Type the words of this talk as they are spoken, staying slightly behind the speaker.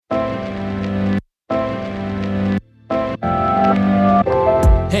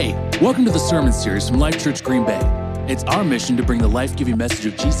Hey, welcome to the sermon series from Life Church Green Bay. It's our mission to bring the life-giving message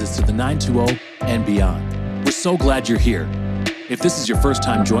of Jesus to the 920 and beyond. We're so glad you're here. If this is your first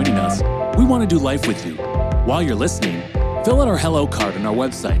time joining us, we want to do life with you. While you're listening, fill out our Hello card on our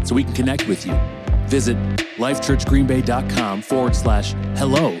website so we can connect with you. Visit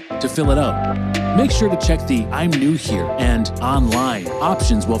lifechurchgreenbay.com/hello to fill it out. Make sure to check the I'm new here and online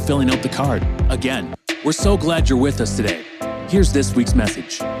options while filling out the card. Again, we're so glad you're with us today. Here's this week's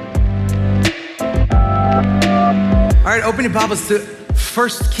message. All right, open your Bibles to 1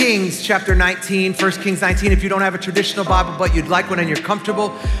 Kings chapter 19. 1 Kings 19. If you don't have a traditional Bible, but you'd like one and you're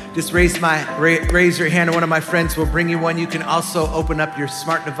comfortable, just raise your hand and one of my friends will bring you one. You can also open up your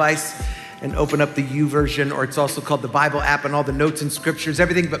smart device and open up the YouVersion, or it's also called the Bible app, and all the notes and scriptures,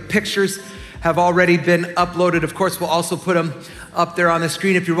 everything but pictures have already been uploaded. Of course, we'll also put them up there on the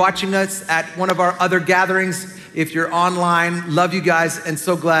screen. If you're watching us at one of our other gatherings, if you're online, love you guys and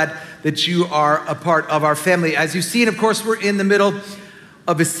so glad that you are a part of our family. As you've seen, of course, we're in the middle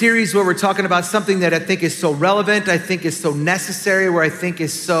of a series where we're talking about something that I think is so relevant, I think is so necessary, where I think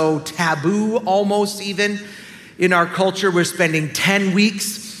is so taboo almost even in our culture. We're spending 10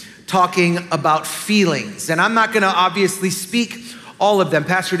 weeks talking about feelings. And I'm not gonna obviously speak all of them.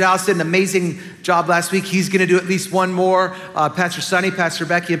 Pastor Dallas did an amazing job last week. He's gonna do at least one more. Pastor Sonny, Pastor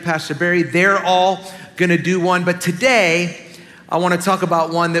Becky, and Pastor Barry, they're all gonna do one. But today, I wanna talk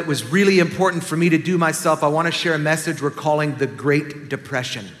about one that was really important for me to do myself. I wanna share a message we're calling the Great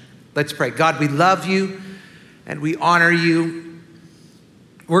Depression. Let's pray. God, we love you and we honor you.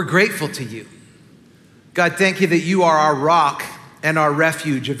 We're grateful to you. God, thank you that you are our rock and our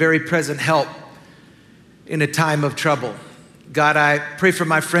refuge, a very present help in a time of trouble. God, I pray for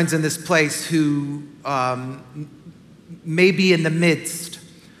my friends in this place who may be in the midst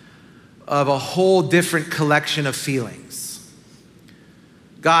of a whole different collection of feelings.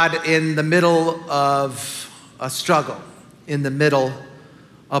 God, in the middle of a struggle, in the middle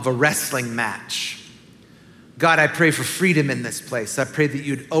of a wrestling match. God, I pray for freedom in this place. I pray that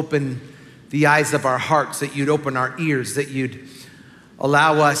you'd open the eyes of our hearts, that you'd open our ears, that you'd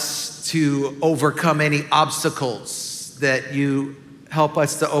allow us to overcome any obstacles, that you help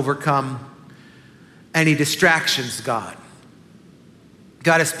us to overcome any distractions, God.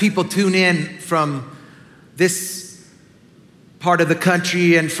 God, as people tune in from this part of the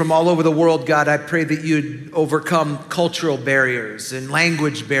country and from all over the world, God, I pray that you'd overcome cultural barriers and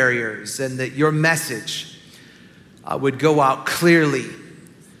language barriers, and that your message would go out clearly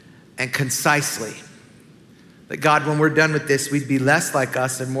and concisely. That God, when we're done with this, we'd be less like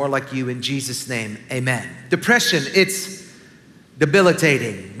us and more like you. In Jesus' name, amen. Depression, it's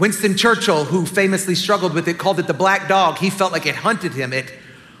debilitating. Winston Churchill, who famously struggled with it, called it the black dog. He felt like it hunted him, it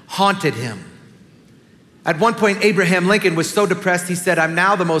haunted him. At one point, Abraham Lincoln was so depressed, he said, "I'm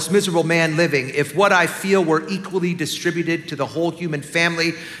now the most miserable man living. If what I feel were equally distributed to the whole human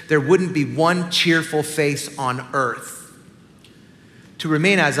family, there wouldn't be one cheerful face on earth. To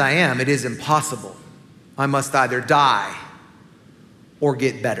remain as I am, it is impossible. I must either die or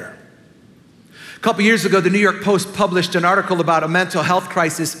get better." A couple years ago, the New York Post published an article about a mental health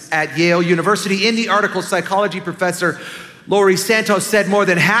crisis at Yale University. In the article, psychology professor Laurie Santos said more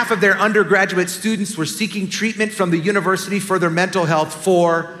than half of their undergraduate students were seeking treatment from the university for their mental health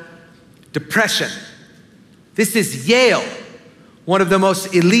for depression. This is Yale, one of the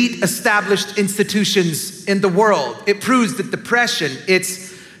most elite established institutions in the world. It proves that depression, it's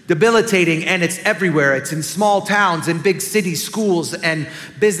debilitating and it's everywhere. It's in small towns, in big cities, schools and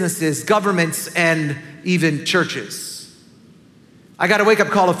businesses, governments, and even churches. I got a wake-up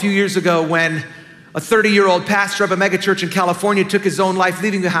call a few years ago when a 30-year-old pastor of a megachurch in California took his own life,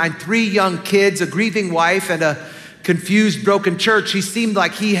 leaving behind 3 young kids, a grieving wife, and a confused, broken church. He seemed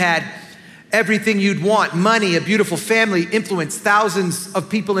like he had everything you'd want: money, a beautiful family, influence, thousands of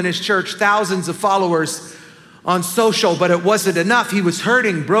people in his church, thousands of followers on social, but it wasn't enough. He was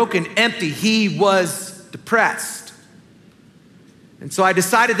hurting, broken, empty. He was depressed. And so I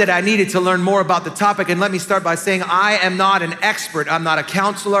decided that I needed to learn more about the topic. And let me start by saying I am not an expert. I'm not a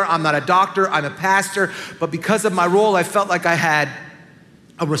counselor. I'm not a doctor. I'm a pastor. But because of my role, I felt like I had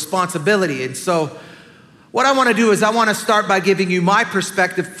a responsibility. And so what I want to do is I want to start by giving you my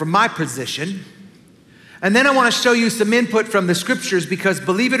perspective from my position. And then I want to show you some input from the scriptures, because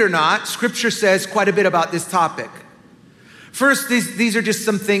believe it or not, scripture says quite a bit about this topic. First, these are just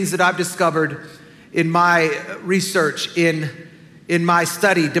some things that I've discovered in my research, in my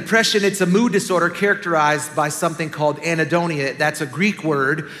study. Depression, it's a mood disorder characterized by something called anhedonia. That's a Greek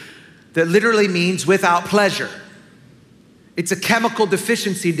word that literally means without pleasure. It's a chemical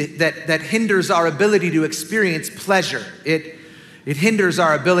deficiency that hinders our ability to experience pleasure. It It hinders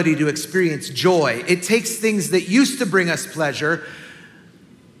our ability to experience joy. It takes things that used to bring us pleasure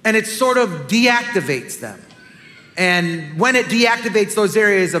and it sort of deactivates them. And when it deactivates those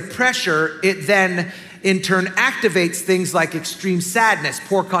areas of pressure, it then in turn activates things like extreme sadness,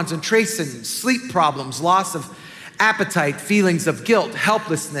 poor concentration, sleep problems, loss of appetite, feelings of guilt,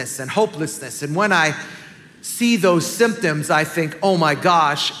 helplessness, and hopelessness. And when I see those symptoms, I think, oh my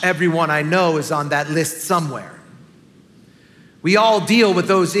gosh, everyone I know is on that list somewhere. We all deal with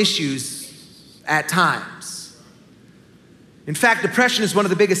those issues at times. In fact, depression is one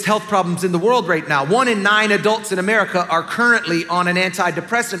of the biggest health problems in the world right now. 1 in 9 adults in America are currently on an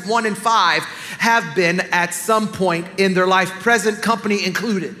antidepressant. 1 in 5 have been at some point in their life, present company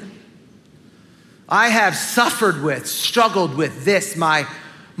included. I have suffered with, struggled with this my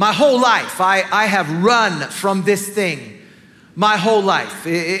whole life. I have run from this thing my whole life.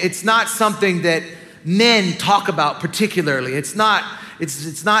 It's not something that men talk about particularly. It's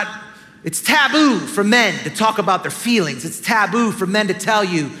taboo for men to talk about their feelings. It's taboo for men to tell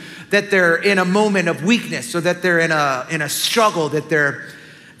you that they're in a moment of weakness or that they're in a struggle, that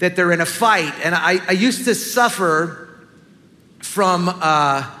they're in a fight. And I used to suffer from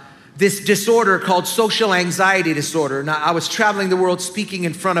this disorder called social anxiety disorder. Now, I was traveling the world speaking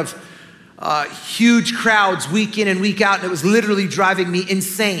in front of huge crowds week in and week out, and it was literally driving me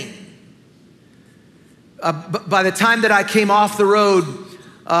insane. By the time that I came off the road,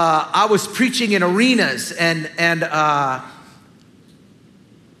 I was preaching in arenas, and I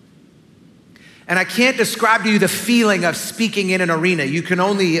can't describe to you the feeling of speaking in an arena. You can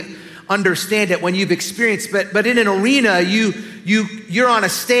only understand it when you've experienced, but in an arena, you're on a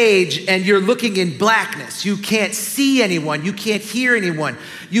stage and you're looking in blackness. You can't see anyone. You can't hear anyone.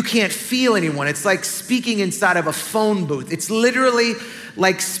 You can't feel anyone. It's like speaking inside of a phone booth. It's literally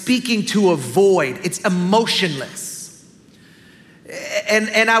like speaking to a void. It's emotionless.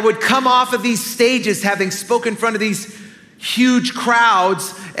 And I would come off of these stages having spoken in front of these huge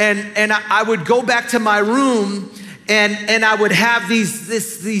crowds, and I would go back to my room and I would have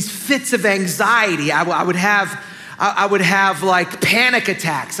these fits of anxiety. I would have like panic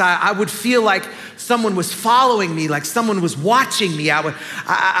attacks. I would feel like someone was following me, like someone was watching me.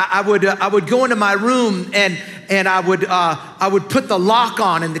 I would go into my room and I would put the lock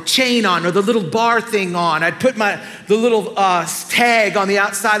on and the chain on or the little bar thing on. I'd put the little tag on the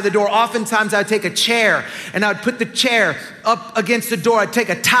outside of the door. Oftentimes I'd take a chair and I'd put the chair up against the door. I'd take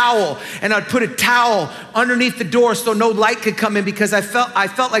a towel and I'd put a towel underneath the door so no light could come in, because I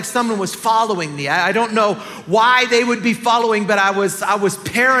felt like someone was following me. I don't know why they would be following, but I was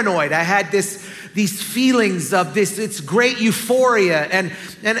paranoid. I had these feelings of it's great euphoria,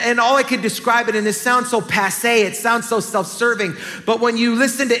 and all I could describe it, and this sounds so passé, it sounds so self-serving, but when you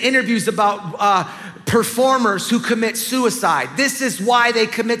listen to interviews about performers who commit suicide, this is why they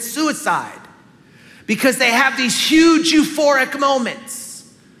commit suicide, because they have these huge euphoric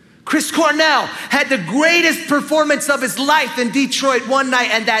moments. Chris Cornell had the greatest performance of his life in Detroit one night,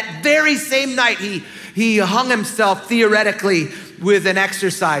 and that very same night he hung himself theoretically with an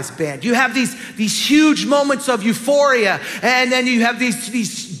exercise band. You have these huge moments of euphoria, and then you have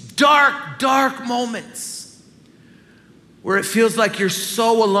these dark moments where it feels like you're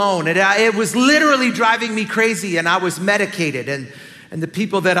so alone. It was literally driving me crazy, and I was medicated, and the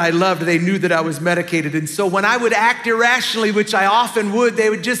people that I loved, they knew that I was medicated. And so when I would act irrationally, which I often would, they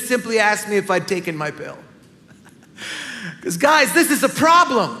would just simply ask me if I'd taken my pill. Because guys, this is a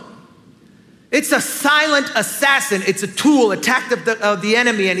problem. It's a silent assassin. It's a tool, a tactic of the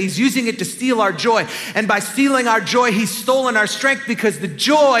enemy, and he's using it to steal our joy. And by stealing our joy, he's stolen our strength, because the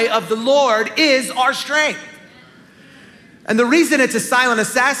joy of the Lord is our strength. And the reason it's a silent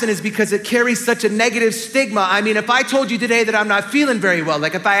assassin is because it carries such a negative stigma. I mean, if I told you today that I'm not feeling very well,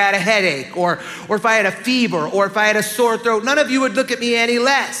 like if I had a headache or if I had a fever or if I had a sore throat, none of you would look at me any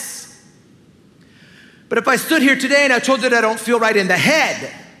less. But if I stood here today and I told you that I don't feel right in the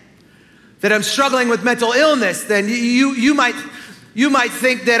head, that I'm struggling with mental illness, then you might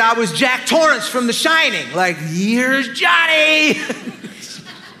think that I was Jack Torrance from The Shining, like, here's Johnny.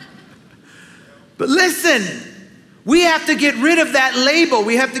 But listen, we have to get rid of that label.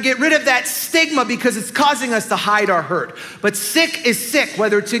 We have to get rid of that stigma, because it's causing us to hide our hurt. But sick is sick,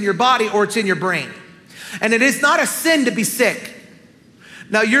 whether it's in your body or it's in your brain. And it is not a sin to be sick.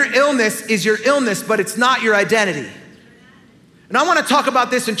 Now, your illness is your illness, but it's not your identity. And I want to talk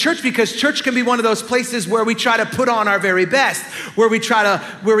about this in church, because church can be one of those places where we try to put on our very best, where we try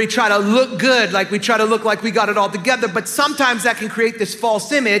to look good, like we try to look like we got it all together. But sometimes that can create this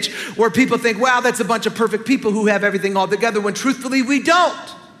false image where people think, wow, that's a bunch of perfect people who have everything all together, when truthfully we don't.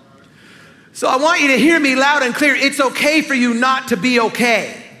 So I want you to hear me loud and clear. It's okay for you not to be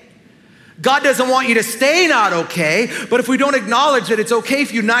okay. God doesn't want you to stay not okay, but if we don't acknowledge that it's okay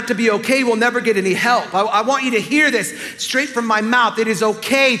for you not to be okay, we'll never get any help. I want you to hear this straight from my mouth. It is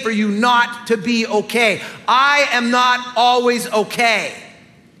okay for you not to be okay. I am not always okay.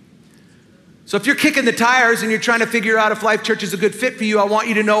 So if you're kicking the tires and you're trying to figure out if Life Church is a good fit for you, I want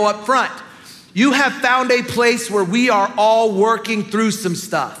you to know up front, you have found a place where we are all working through some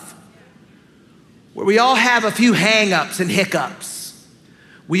stuff, where we all have a few hang-ups and hiccups.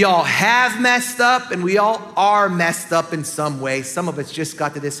 We all have messed up and we all are messed up in some way. Some of us just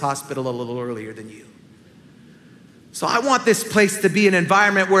got to this hospital a little earlier than you. So I want this place to be an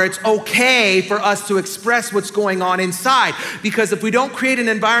environment where it's okay for us to express what's going on inside. Because if we don't create an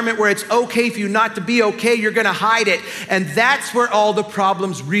environment where it's okay for you not to be okay, you're gonna hide it. And that's where all the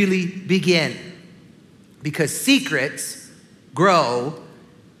problems really begin. Because secrets grow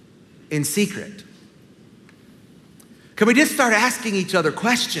in secret. Can we just start asking each other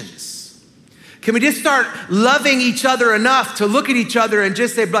questions? Can we just start loving each other enough to look at each other and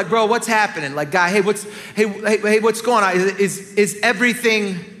just say, like, bro, what's happening? Like, guy, hey, what's going on? Is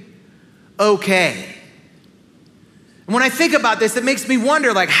everything okay? And when I think about this, it makes me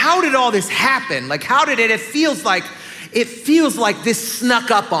wonder, like, how did all this happen? Like, how did it feels like this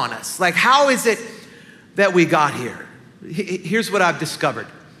snuck up on us. Like, how is it that we got here? Here's what I've discovered.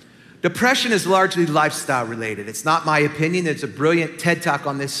 Depression is largely lifestyle related. It's not my opinion. There's a brilliant TED Talk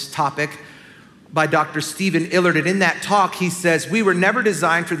on this topic by Dr. Stephen Illard. And in that talk, he says, we were never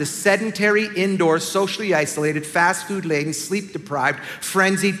designed for the sedentary, indoor, socially isolated, fast food laden, sleep deprived,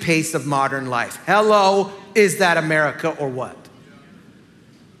 frenzied pace of modern life. Hello, is that America or what?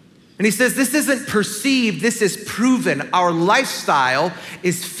 And he says, this isn't perceived, this is proven. Our lifestyle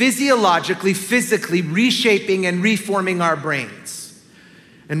is physiologically, physically reshaping and reforming our brains.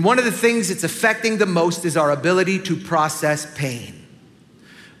 And one of the things it's affecting the most is our ability to process pain.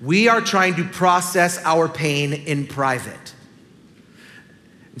 We are trying to process our pain in private.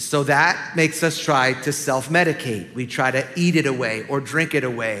 And so that makes us try to self-medicate. We try to eat it away or drink it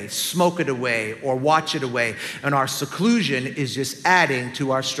away, smoke it away or watch it away. And our seclusion is just adding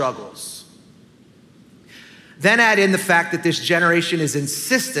to our struggles. Then add in the fact that this generation is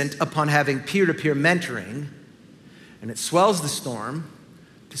insistent upon having peer-to-peer mentoring, and it swells the storm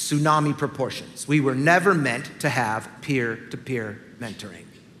to tsunami proportions. We were never meant to have peer-to-peer mentoring.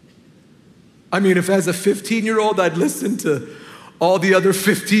 I mean, if as a 15-year-old I'd listen to all the other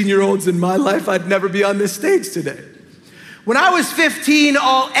 15-year-olds in my life, I'd never be on this stage today. When I was 15,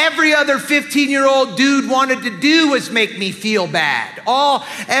 every other 15-year-old dude wanted to do was make me feel bad.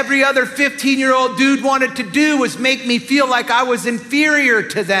 Every other 15-year-old dude wanted to do was make me feel like I was inferior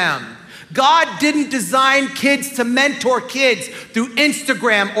to them. God didn't design kids to mentor kids through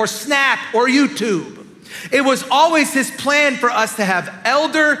Instagram or Snap or YouTube. It was always his plan for us to have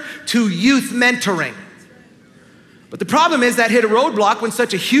elder to youth mentoring. But the problem is that hit a roadblock when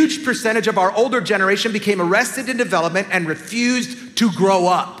such a huge percentage of our older generation became arrested in development and refused to grow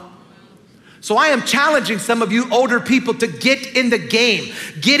up. So I am challenging some of you older people to get in the game,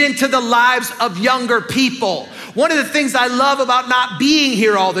 get into the lives of younger people. One of the things I love about not being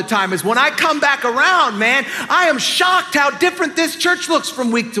here all the time is when I come back around, man, I am shocked how different this church looks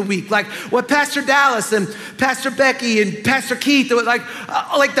from week to week. Like what Pastor Dallas and Pastor Becky and Pastor Keith, like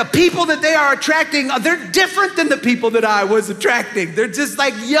the people that they are attracting, they're different than the people that I was attracting. They're just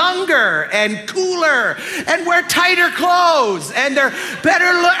like younger and cooler and wear tighter clothes and they're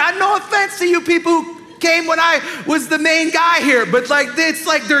better look. No offense to you people who came when I was the main guy here, but like it's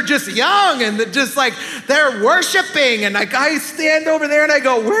like they're just young and they're just like they're worshiping, and like I stand over there and I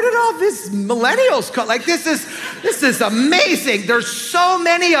go, where did all these millennials come? Like this is amazing. There's so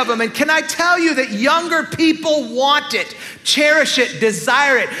many of them, and can I tell you that younger people want it, cherish it,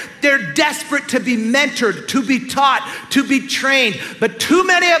 desire it. They're desperate to be mentored, to be taught, to be trained. But too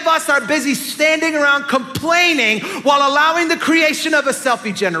many of us are busy standing around complaining while allowing the creation of a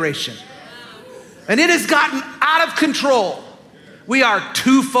selfie generation. And it has gotten out of control. We are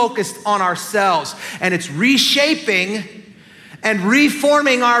too focused on ourselves, and it's reshaping and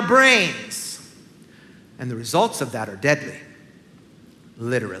reforming our brains. And the results of that are deadly,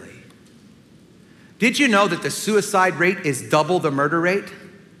 literally. Did you know that the suicide rate is double the murder rate?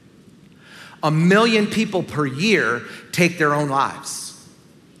 1 million people per year take their own lives.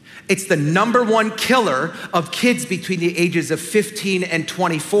 It's the #1 killer of kids between the ages of 15 and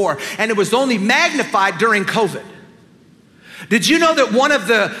 24. And it was only magnified during COVID. Did you know that one of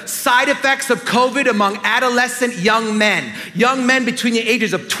the side effects of COVID among adolescent young men between the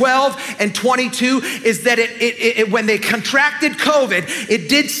ages of 12 and 22, is that when they contracted COVID, it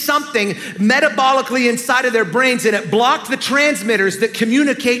did something metabolically inside of their brains, and it blocked the transmitters that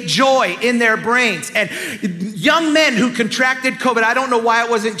communicate joy in their brains. And young men who contracted COVID, I don't know why it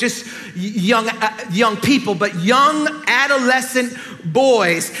wasn't just young people, but young adolescent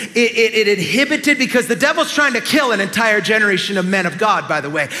boys, it inhibited, because the devil's trying to kill an entire generation of men of God, by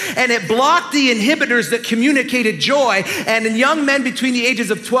the way. And it blocked the inhibitors that communicated joy. And in young men between the ages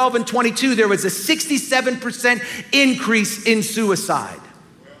of 12 and 22, there was a 67% increase in suicide.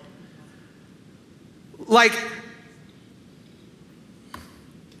 Like,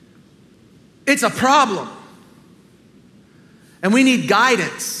 it's a problem. And we need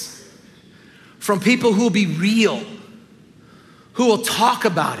guidance from people who will be real, who will talk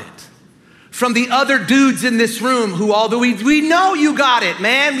about it. From the other dudes in this room who, although we know you got it,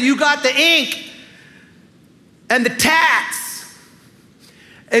 man. You got the ink and the tats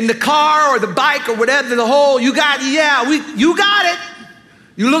and the car or the bike or whatever, the whole, you got it.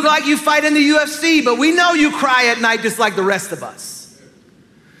 You look like you fight in the UFC, but we know you cry at night just like the rest of us.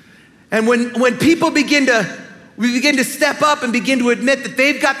 And when people begin to step up and begin to admit that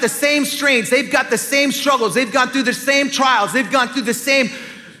they've got the same strains, they've got the same struggles, they've gone through the same trials, they've gone through the same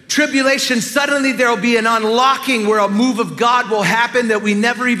tribulation, suddenly there will be an unlocking where a move of God will happen that we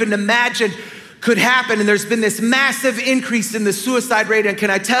never even imagined could happen. And there's been this massive increase in the suicide rate. And can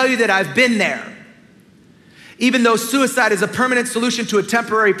I tell you that I've been there? Even though suicide is a permanent solution to a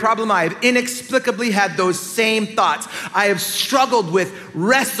temporary problem, I have inexplicably had those same thoughts. I have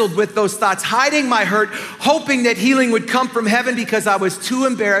wrestled with those thoughts, hiding my hurt, hoping that healing would come from heaven, because I was too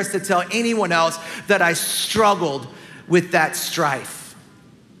embarrassed to tell anyone else that I struggled with that strife.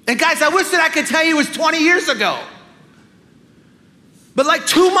 And guys, I wish that I could tell you it was 20 years ago. But like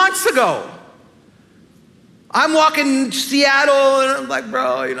 2 months ago, I'm walking Seattle and I'm like,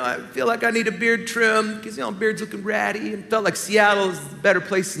 bro, I feel like I need a beard trim because, beard's looking ratty. And felt like Seattle is a better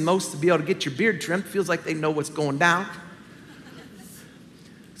place than most to be able to get your beard trimmed. Feels like they know what's going down.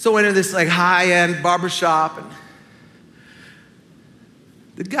 So I went into this like high-end barbershop, and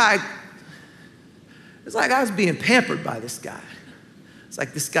the guy, it's like I was being pampered by this guy. It's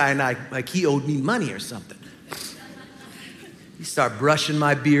like this guy and I, like he owed me money or something. He started brushing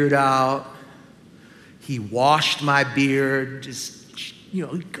my beard out. He washed my beard, just, he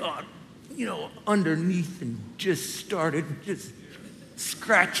got, underneath and just started just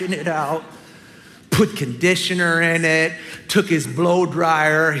scratching it out. Put conditioner in it, took his blow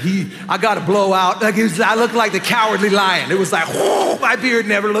dryer. I got a blowout. I looked like the Cowardly Lion. It was like, whoa, my beard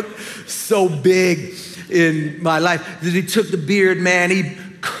never looked so big in my life. Then he took the beard, man, he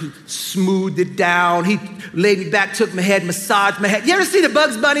smoothed it down. He laid me back, took my head, massaged my head. You ever see the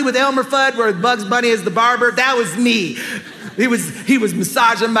Bugs Bunny with Elmer Fudd, where Bugs Bunny is the barber? That was me. He was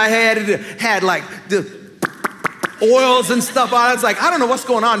massaging my head, and it had like the oils and stuff on it. It's like, I don't know what's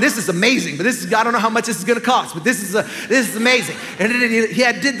going on. This is amazing, but I don't know how much this is gonna cost, but this is amazing. And then he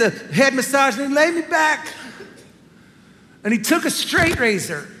did the head massage, and he laid me back. And he took a straight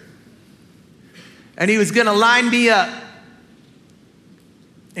razor, and he was gonna line me up.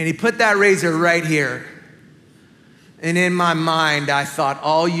 And he put that razor right here. And in my mind, I thought,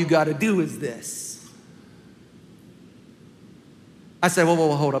 all you gotta do is this. I said,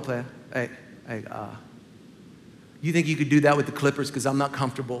 whoa, hold up there. Hey, you think you could do that with the clippers? Because I'm not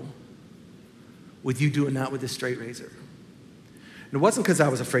comfortable with you doing that with a straight razor. And it wasn't because I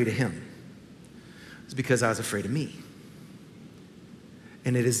was afraid of him. It was because I was afraid of me.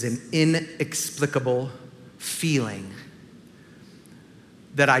 And it is an inexplicable feeling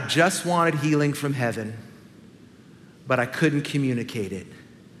that I just wanted healing from heaven, but I couldn't communicate it,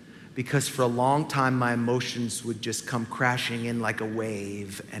 because for a long time my emotions would just come crashing in like a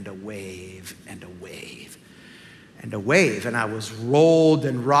wave and a wave and a wave and a wave. And I was rolled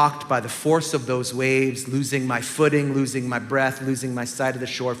and rocked by the force of those waves, losing my footing, losing my breath, losing my sight of the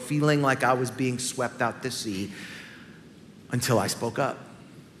shore, feeling like I was being swept out to sea, until I spoke up.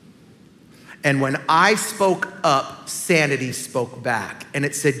 And when I spoke up, sanity spoke back. And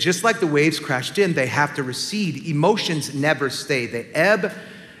it said, just like the waves crashed in, they have to recede. Emotions never stay. They ebb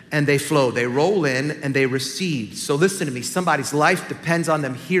and they flow. They roll in and they recede. So listen to me. Somebody's life depends on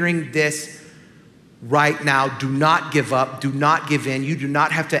them hearing this right now. Do not give up. Do not give in. You do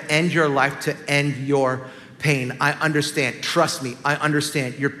not have to end your life to end your pain. I understand. Trust me, I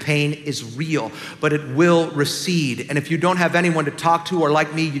understand. Your pain is real, but it will recede. And if you don't have anyone to talk to, or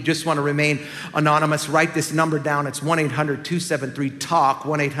like me, you just want to remain anonymous, write this number down. It's 1-800-273-TALK,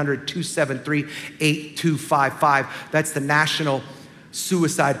 1-800-273-8255. That's the National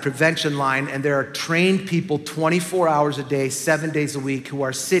Suicide Prevention Line. And there are trained people 24 hours a day, 7 days a week, who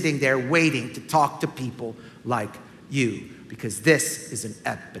are sitting there waiting to talk to people like you, because this is an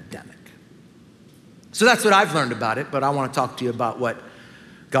epidemic. So that's what I've learned about it, but I want to talk to you about what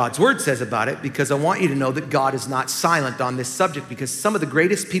God's word says about it, because I want you to know that God is not silent on this subject, because some of the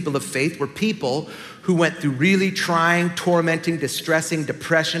greatest people of faith were people who went through really trying, tormenting, distressing,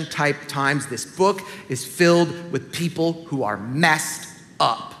 depression type times. This book is filled with people who are messed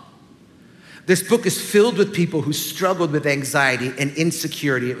up. This book is filled with people who struggled with anxiety and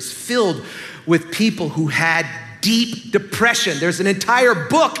insecurity. It was filled with people who had deep depression. There's an entire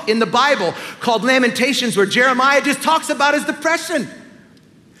book in the Bible called Lamentations where Jeremiah just talks about his depression.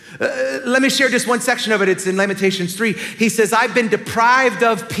 Let me share just one section of it. It's in Lamentations 3. He says, I've been deprived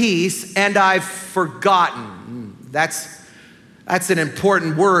of peace and I've forgotten. That's an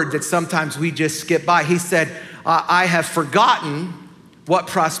important word that sometimes we just skip by. He said, I have forgotten what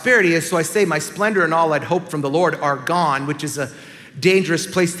prosperity is. So I say my splendor and all I'd hoped from the Lord are gone, which is a dangerous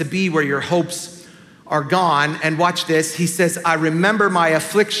place to be where your hopes are gone. And watch this. He says, I remember my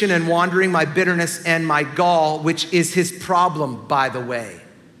affliction and wandering, my bitterness and my gall, which is his problem, by the way.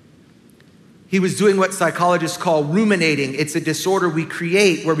 He was doing what psychologists call ruminating. It's a disorder we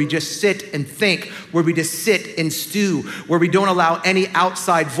create where we just sit and think, where we just sit and stew, where we don't allow any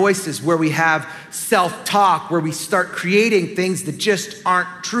outside voices, where we have self-talk, where we start creating things that just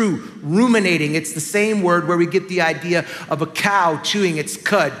aren't true. Ruminating, it's the same word where we get the idea of a cow chewing its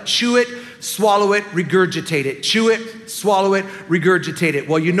cud. Chew it, swallow it, regurgitate it. Chew it, swallow it, regurgitate it.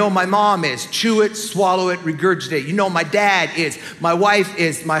 Well, you know my mom is. Chew it, swallow it, regurgitate it. You know my dad is, my wife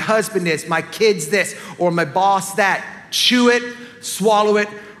is, my husband is, my kids this, or my boss that. Chew it, swallow it,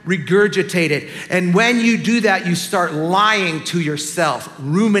 regurgitate it. And when you do that, you start lying to yourself,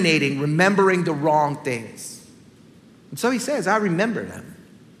 ruminating, remembering the wrong things. And so he says, I remember them.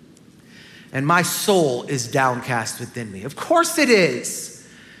 And my soul is downcast within me. Of course it is.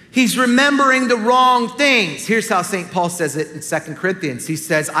 He's remembering the wrong things. Here's how St. Paul says it in 2 Corinthians. He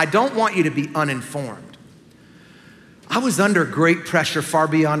says, I don't want you to be uninformed. I was under great pressure far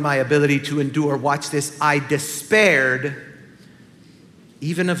beyond my ability to endure. Watch this. I despaired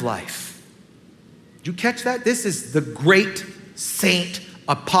even of life. Did you catch that? This is the great saint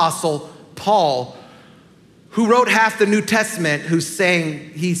apostle Paul, who wrote half the New Testament, who's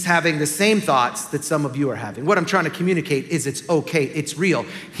saying he's having the same thoughts that some of you are having. What I'm trying to communicate is it's okay, it's real.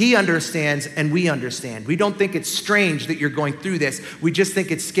 He understands and we understand. We don't think it's strange that you're going through this. We just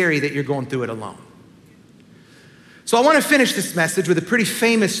think it's scary that you're going through it alone. So I want to finish this message with a pretty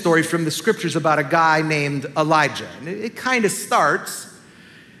famous story from the scriptures about a guy named Elijah. And it kind of starts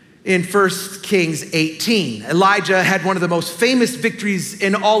in 1 Kings 18. Elijah had one of the most famous victories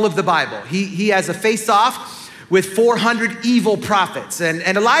in all of the Bible. He has a face-off with 400 evil prophets.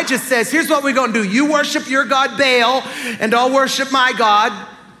 And Elijah says, here's what we're gonna do. You worship your God Baal, and I'll worship my God,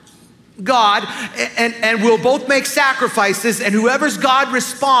 and we'll both make sacrifices, and whoever's God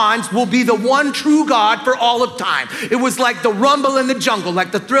responds will be the one true God for all of time. It was like the rumble in the jungle,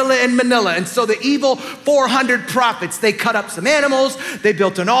 like the Thriller in Manila. And so the evil 400 prophets, they cut up some animals, they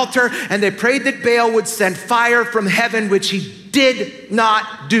built an altar, and they prayed that Baal would send fire from heaven, which he did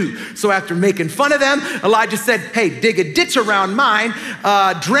not do. So after making fun of them, Elijah said, hey, dig a ditch around mine,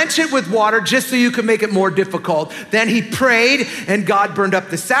 drench it with water just so you can make it more difficult. Then he prayed and God burned up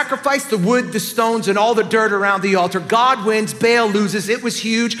the sacrifice, the wood, the stones, and all the dirt around the altar. God wins, Baal loses. It was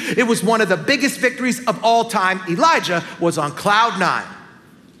huge. It was one of the biggest victories of all time. Elijah was on cloud 9.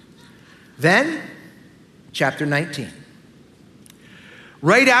 Then, chapter 19.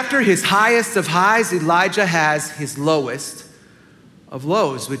 Right after his highest of highs, Elijah has his lowest of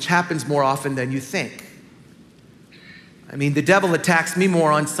lows, which happens more often than you think. I mean, the devil attacks me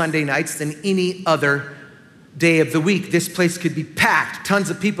more on Sunday nights than any other day of the week. This place could be packed. Tons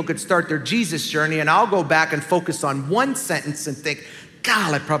of people could start their Jesus journey, and I'll go back and focus on one sentence and think,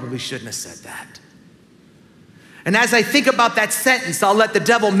 God, I probably shouldn't have said that. And as I think about that sentence, I'll let the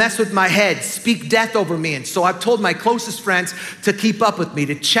devil mess with my head, speak death over me. And so I've told my closest friends to keep up with me,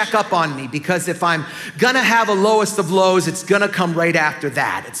 to check up on me, because if I'm gonna have a lowest of lows, it's gonna come right after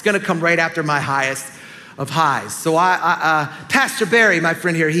that. It's gonna come right after my highest of highs. So Pastor Barry, my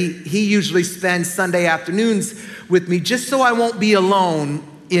friend here, he usually spends Sunday afternoons with me just so I won't be alone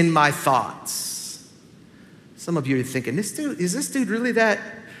in my thoughts. Some of you are thinking, is this dude really that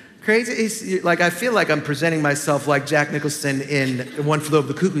crazy? I feel like I'm presenting myself like Jack Nicholson in One Flew Over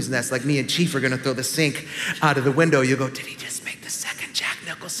the Cuckoo's Nest, like me and Chief are gonna throw the sink out of the window. You go, did he just make the second Jack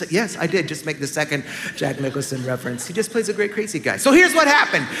Nicholson? Yes, I did just make the second Jack Nicholson reference. He just plays a great crazy guy. So here's what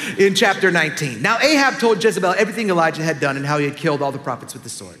happened in chapter 19. Now Ahab told Jezebel everything Elijah had done and how he had killed all the prophets with the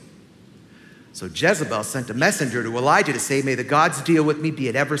sword. So Jezebel sent a messenger to Elijah to say, may the gods deal with me, be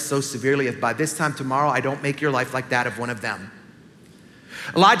it ever so severely, if by this time tomorrow I don't make your life like that of one of them.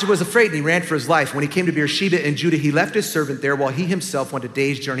 Elijah was afraid and he ran for his life. When he came to Beersheba in Judah, he left his servant there while he himself went a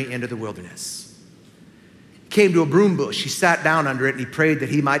day's journey into the wilderness. He came to a broom bush. He sat down under it and he prayed that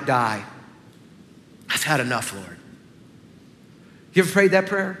he might die. I've had enough, Lord. You ever prayed that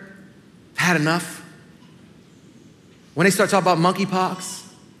prayer? I've had enough. When they start talking about monkeypox,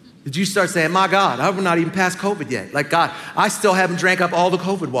 did you start saying, my God, I'm not even past COVID yet. Like, God, I still haven't drank up all the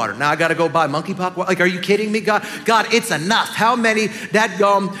COVID water. Now I got to go buy monkeypox water. Like, are you kidding me? God, it's enough. How many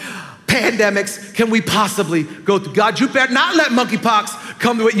pandemics can we possibly go through? God, you better not let monkeypox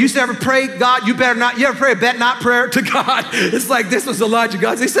come to it. You ever pray, God, you ever pray a bet not prayer to God? It's like, this was Elijah.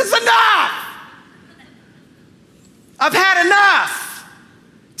 God, he says, enough. I've had enough.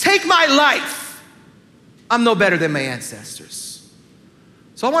 Take my life. I'm no better than my ancestors.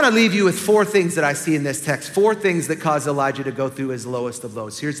 So I want to leave you with 4 things that I see in this text, 4 things that caused Elijah to go through his lowest of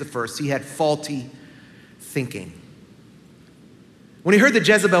lows. Here's the first. He had faulty thinking. When he heard that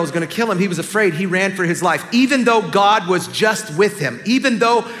Jezebel was going to kill him, he was afraid. He ran for his life. Even though God was just with him, even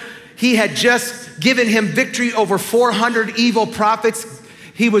though he had just given him victory over 400 evil prophets,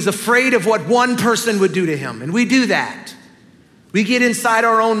 he was afraid of what one person would do to him. And we do that. We get inside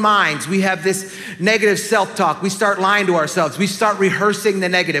our own minds. We have this negative self-talk. We start lying to ourselves. We start rehearsing the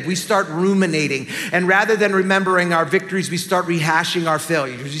negative. We start ruminating. And rather than remembering our victories, we start rehashing our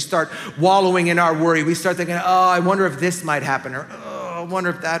failures. We start wallowing in our worry. We start thinking, oh, I wonder if this might happen. Or, oh, I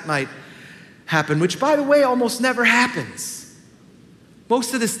wonder if that might happen. Which, by the way, almost never happens.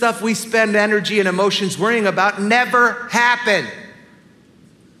 Most of the stuff we spend energy and emotions worrying about never happen.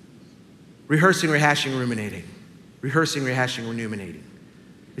 Rehearsing, rehashing, ruminating. Rehearsing, rehashing, ruminating.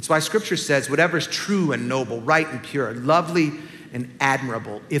 It's why Scripture says, whatever is true and noble, right and pure, lovely and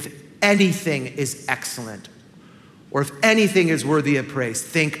admirable, if anything is excellent, or if anything is worthy of praise,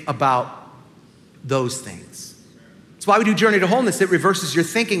 think about those things. It's why we do Journey to Wholeness. It reverses your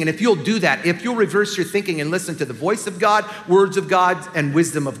thinking. And if you'll do that, if you'll reverse your thinking and listen to the voice of God, words of God, and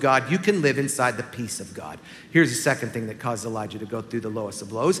wisdom of God, you can live inside the peace of God. Here's the second thing that caused Elijah to go through the lowest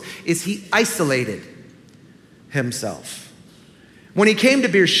of lows, is he isolated himself. When he came to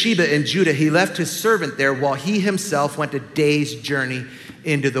Beersheba in Judah, he left his servant there while he himself went a day's journey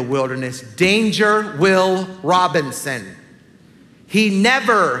into the wilderness. Danger Will Robinson. He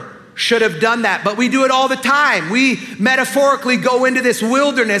never should have done that, but we do it all the time. We metaphorically go into this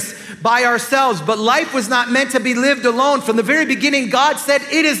wilderness by ourselves, but life was not meant to be lived alone. From the very beginning, God said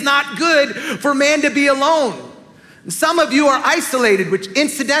it is not good for man to be alone. Some of you are isolated, which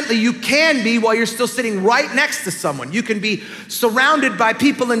incidentally you can be while you're still sitting right next to someone. You can be surrounded by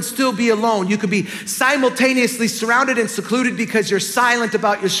people and still be alone. You can be simultaneously surrounded and secluded because you're silent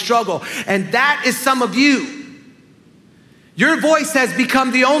about your struggle. And that is some of you. Your voice has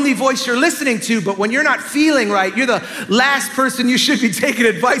become the only voice you're listening to, but when you're not feeling right, you're the last person you should be taking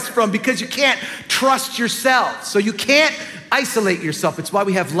advice from because you can't trust yourself. So you can't isolate yourself. It's why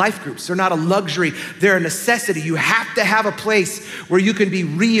we have life groups. They're not a luxury, they're a necessity. You have to have a place where you can be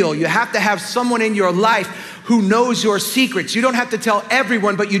real. You have to have someone in your life who knows your secrets. You don't have to tell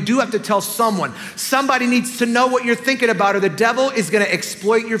everyone, but you do have to tell someone. Somebody needs to know what you're thinking about, or the devil is going to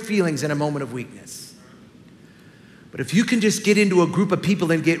exploit your feelings in a moment of weakness. But if you can just get into a group of people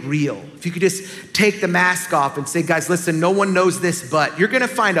and get real, if you could just take the mask off and say, guys, listen, no one knows this, but you're gonna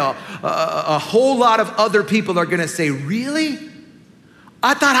find a whole lot of other people are gonna say, really?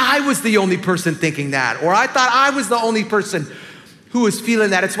 I thought I was the only person thinking that, or I thought I was the only person who was feeling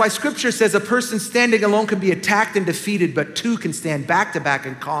that. It's why Scripture says a person standing alone can be attacked and defeated, but two can stand back to back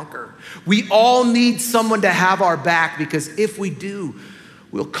and conquer. We all need someone to have our back, because if we do,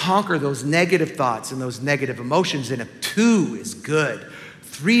 we'll conquer those negative thoughts and those negative emotions. And if 2 is good,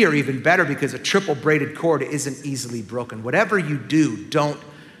 3 are even better, because a triple braided cord isn't easily broken. Whatever you do, don't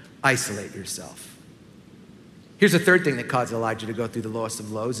isolate yourself. Here's the third thing that caused Elijah to go through the lowest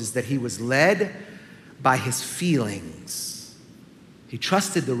of lows, is that he was led by his feelings. He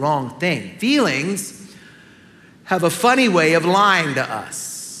trusted the wrong thing. Feelings have a funny way of lying to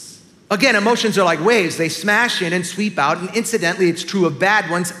us. Again, emotions are like waves. They smash in and sweep out. And incidentally, it's true of bad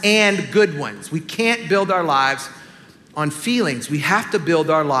ones and good ones. We can't build our lives on feelings. We have to build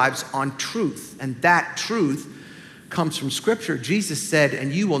our lives on truth. And that truth comes from Scripture. Jesus said,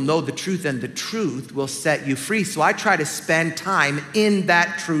 and you will know the truth, and the truth will set you free. So I try to spend time in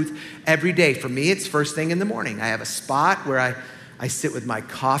that truth every day. For me, it's first thing in the morning. I have a spot where I sit with my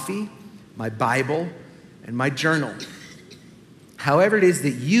coffee, my Bible, and my journal. However it is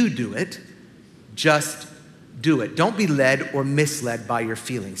that you do it, just do it. Don't be led or misled by your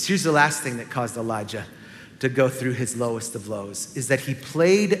feelings. Here's the last thing that caused Elijah to go through his lowest of lows, is that he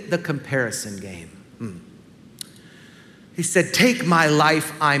played the comparison game. He said, take my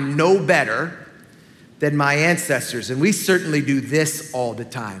life, I'm no better than my ancestors. And we certainly do this all the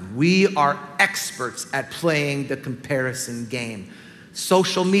time. We are experts at playing the comparison game.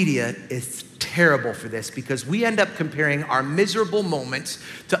 Social media is terrible for this because we end up comparing our miserable moments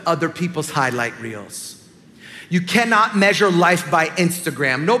to other people's highlight reels. You cannot measure life by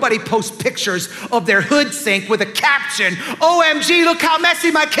Instagram. Nobody posts pictures of their hood sink with a caption, OMG, look how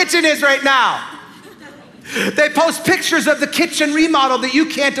messy my kitchen is right now. They post pictures of the kitchen remodel that you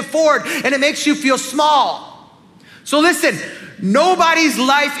can't afford, and it makes you feel small. So listen, nobody's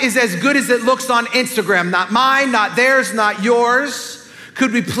life is as good as it looks on Instagram. Not mine, not theirs, not yours.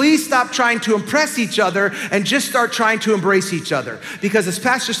 Could we please stop trying to impress each other and just start trying to embrace each other? Because as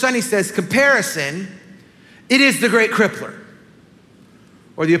Pastor Sonny says, comparison, it is the great crippler.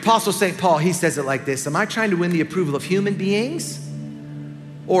 Or the Apostle St. Paul, he says it like this: am I trying to win the approval of human beings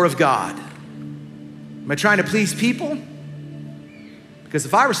or of God? Am I trying to please people? Because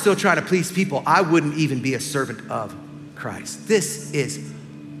if I were still trying to please people, I wouldn't even be a servant of Christ. This is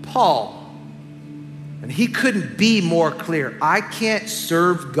Paul. And he couldn't be more clear. I can't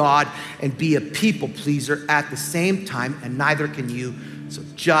serve God and be a people pleaser at the same time, and neither can you. So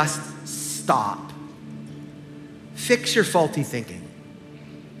just stop. Fix your faulty thinking.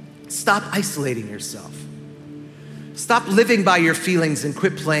 Stop isolating yourself. Stop living by your feelings and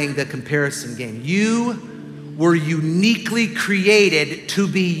quit playing the comparison game. You were uniquely created to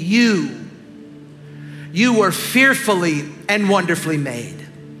be you. You were fearfully and wonderfully made.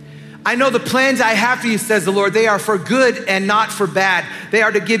 I know the plans I have for you, says the Lord, they are for good and not for bad. They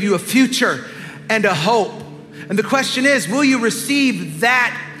are to give you a future and a hope. And the question is, will you receive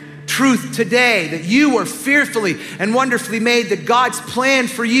that truth today, that you were fearfully and wonderfully made, that God's plan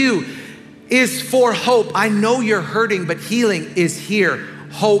for you is for hope? I know you're hurting, but healing is here.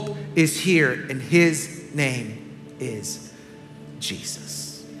 Hope is here, and his name is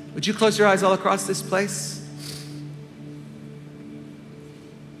Jesus. Would you close your eyes all across this place?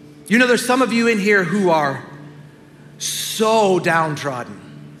 You know, there's some of you in here who are so downtrodden.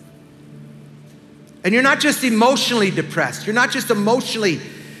 And you're not just emotionally depressed. You're not just emotionally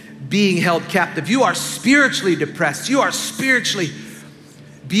being held captive. You are spiritually depressed. You are spiritually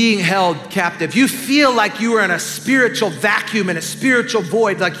being held captive. You feel like you are in a spiritual vacuum, in a spiritual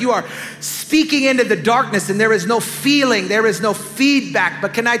void, like you are speaking into the darkness and there is no feeling, there is no feedback.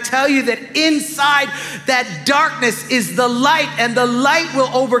 But can I tell you that inside that darkness is the light, and the light will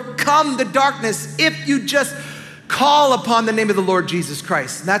overcome the darkness if you just call upon the name of the Lord Jesus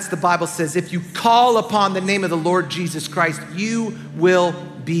Christ. And that's, the Bible says, if you call upon the name of the Lord Jesus Christ, you will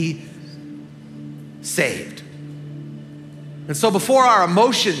be saved. And so before our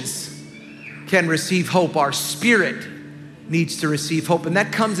emotions can receive hope, our spirit needs to receive hope. And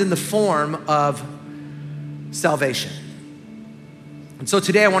that comes in the form of salvation. And so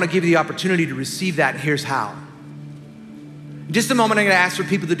today I want to give you the opportunity to receive that, and here's how. In just a moment, I'm going to ask for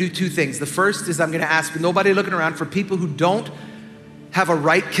people to do two things. The first is I'm going to ask, with nobody looking around, for people who don't have a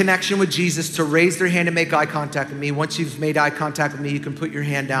right connection with Jesus to raise their hand and make eye contact with me. Once you've made eye contact with me, you can put your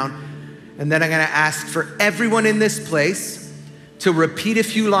hand down. And then I'm going to ask for everyone in this place to repeat a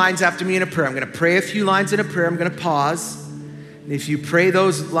few lines after me in a prayer. I'm going to pray a few lines in a prayer. I'm going to pause. And if you pray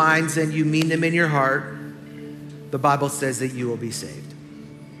those lines and you mean them in your heart, the Bible says that you will be saved.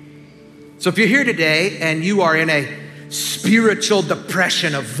 So if you're here today and you are in a spiritual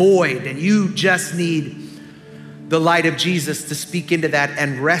depression, a void, and you just need the light of Jesus to speak into that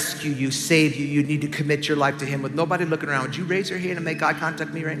and rescue you, save you, you need to commit your life to him. With nobody looking around, would you raise your hand and make eye contact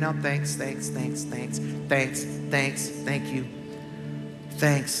with me right now? Thanks, thanks, thanks, thanks, thanks, thanks, thank you.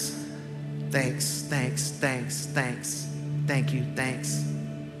 Thanks, thanks, thanks, thanks, thanks, thank you, thanks.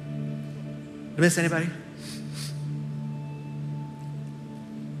 Did I miss anybody?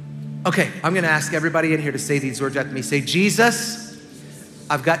 Okay, I'm gonna ask everybody in here to say these words after me. Say, Jesus,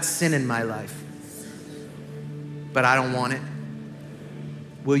 I've got sin in my life, but I don't want it.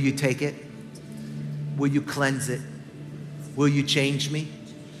 Will you take it? Will you cleanse it? Will you change me?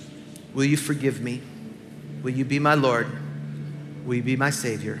 Will you forgive me? Will you be my Lord? Will you be my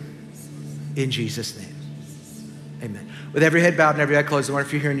Savior? In Jesus' name, amen. With every head bowed and every eye closed, I wonder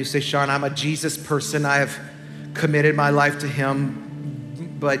if you're here and you say, Sean, I'm a Jesus person. I have committed my life to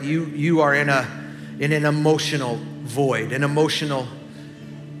him, but you are in an emotional void, an emotional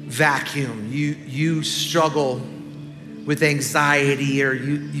vacuum. You struggle with anxiety, or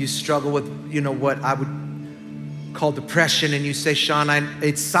you struggle with, what I would call depression, and you say, Sean,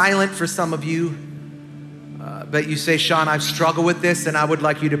 it's silent for some of you, but you say, Sean, I've struggled with this, and I would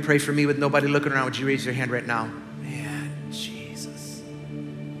like you to pray for me with nobody looking around. Would you raise your hand right now? Man, Jesus.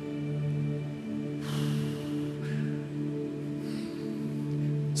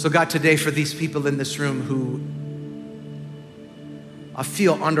 So God, today for these people in this room who I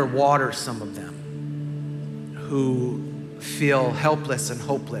feel underwater, some of them, who feel helpless and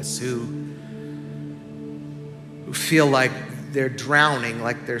hopeless, who feel like they're drowning,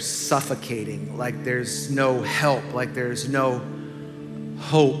 like they're suffocating, like there's no help, like there's no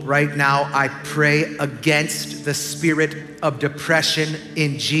hope. Right now, I pray against the spirit of depression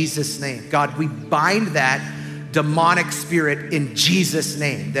in Jesus' name. God, we bind that demonic spirit in Jesus'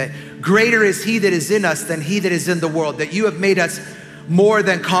 name, that greater is he that is in us than he that is in the world, that you have made us more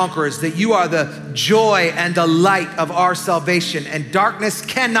than conquerors, that you are the joy and the light of our salvation, and darkness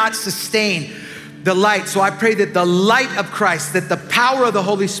cannot sustain the light. So I pray that the light of Christ, that the power of the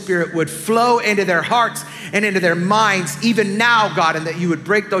Holy Spirit would flow into their hearts and into their minds even now, God, and that you would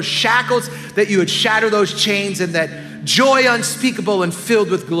break those shackles, that you would shatter those chains, and that joy unspeakable and filled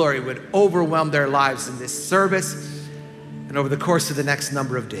with glory would overwhelm their lives in this service and over the course of the next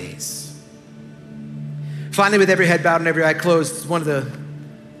number of days. Finally, with every head bowed and every eye closed, it's one of the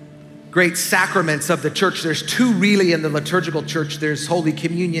great sacraments of the church. There's two really in the liturgical church. There's Holy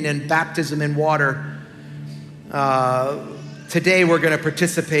Communion and baptism in water. Today we're going to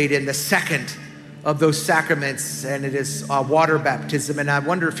participate in the second of those sacraments, and it is water baptism. And I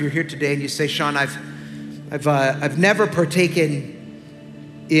wonder if you're here today and you say, Sean, I've never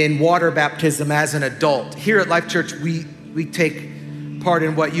partaken in water baptism as an adult. Here at Life Church, we take part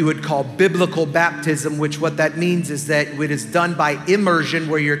in what you would call biblical baptism, which what that means is that it is done by immersion,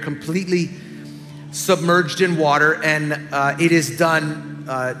 where you're completely submerged in water, and it is done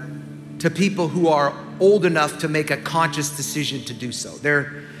to people who are old enough to make a conscious decision to do so. There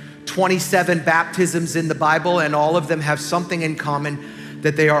are 27 baptisms in the Bible, and all of them have something in common,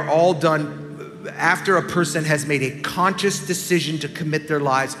 that they are all done after a person has made a conscious decision to commit their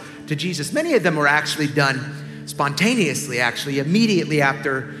lives to Jesus. Many of them were actually done spontaneously, actually, immediately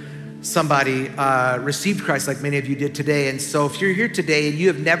after somebody received Christ, like many of you did today. And so if you're here today and you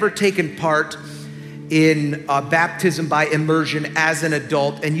have never taken part in baptism by immersion as an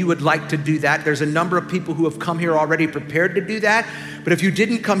adult, and you would like to do that, there's a number of people who have come here already prepared to do that. But if you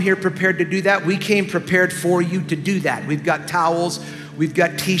didn't come here prepared to do that, we came prepared for you to do that. We've got towels, we've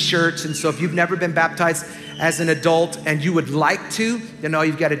got t-shirts. And so if you've never been baptized as an adult and you would like to, then all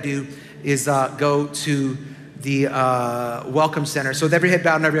you've got to do is go to the Welcome Center. So with every head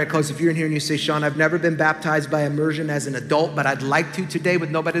bowed and every eye closed, if you're in here and you say, Sean, I've never been baptized by immersion as an adult, but I'd like to today with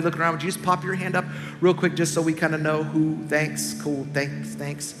nobody looking around, would you just pop your hand up real quick just so we kind of know who? Thanks, cool,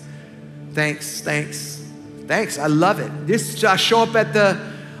 thanks. I love it. Just show up at the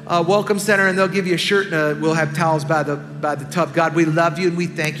Welcome Center and they'll give you a shirt, and we'll have towels by the tub. God, we love you and we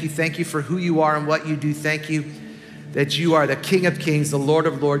thank you. Thank you for who you are and what you do. Thank you that you are the King of Kings, the Lord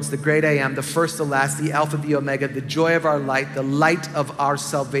of Lords, the great I am, the first, the last, the Alpha, the Omega, the joy of our light, the light of our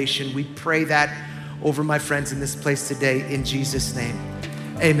salvation. We pray that over my friends in this place today in Jesus' name.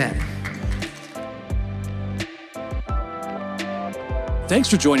 Amen. Thanks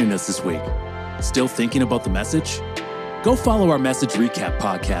for joining us this week. Still thinking about the message? Go follow our message recap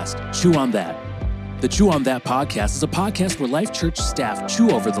podcast, Chew on That. The Chew on That podcast is a podcast where Life Church staff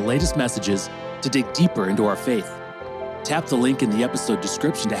chew over the latest messages to dig deeper into our faith. Tap the link in the episode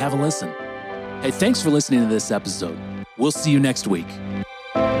description to have a listen. Hey, thanks for listening to this episode. We'll see you next week.